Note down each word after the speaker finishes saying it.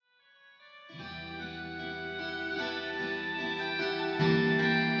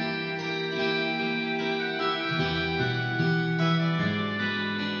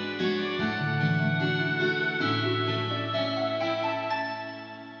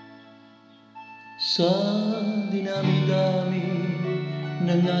Sa dinami-dami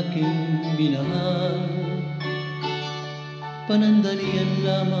ng aking minahal, panandalian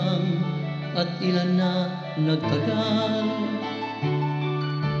lamang at ilan na nagtagal.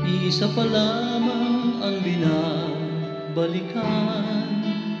 Iisa pa lamang ang binabalikan,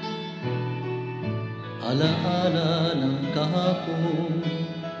 alaala ng kahapon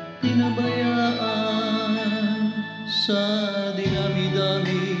pinabayaan. Sa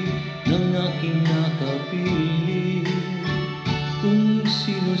dinami-dami ng aking nakapili, kung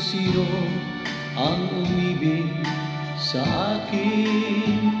sino-sino ang umibig sa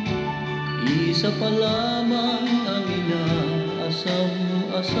akin, isa pa lamang ang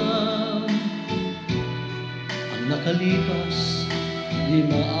inaasam-asam. Ang nakalipas di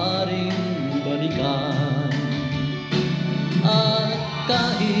maaring balikan, at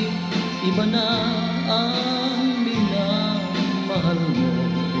kahit iba na ang minamahal mo,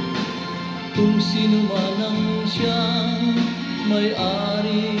 kung sino man ang siyang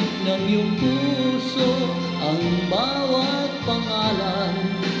may-ari ng iyong puso, ang bawat pangalan,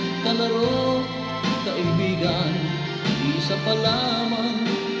 kalaro, kaibigan, isa pa lamang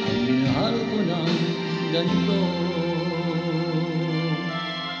ang minahal ko ng ganito.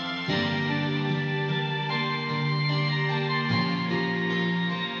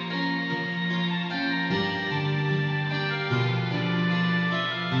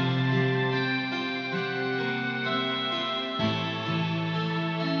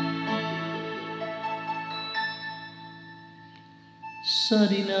 Sa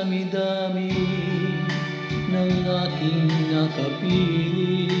dinami-dami ng aking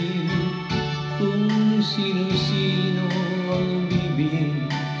nakapiling, kung sino-sino ang bibig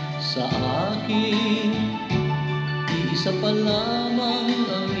sa akin, iisa pa lamang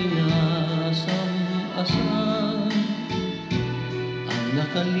ang inaasam-asam. Ang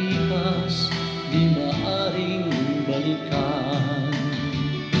nakalipas di maaring balikan,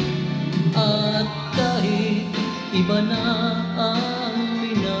 at kahit iba na ang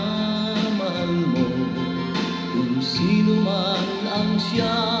minamahal mo, kung sino man ang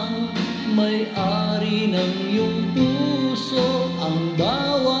siyang may-ari ng iyong puso, ang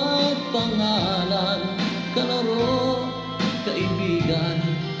bawat pangalan, kalaro, kaibigan,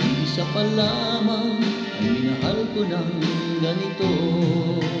 isa pa lamang ang minahal ko ng ganito.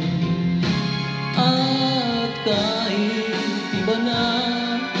 At kahit iba na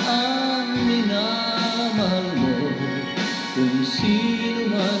ang minamahal mo, kung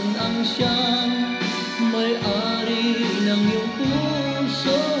sino man ang siyang may-ari ng iyong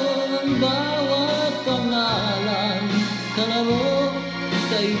puso, ang bawat pangalan, kalaro,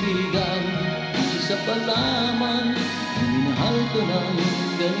 kaibigan, isa pa lamang ang minahal ko ng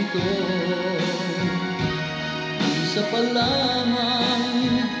ganito. Isa pa lamang,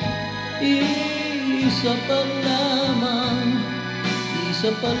 isa pa lamang,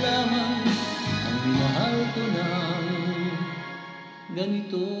 isa pa lamang ang minahal ko ng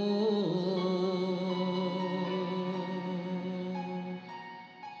ganito.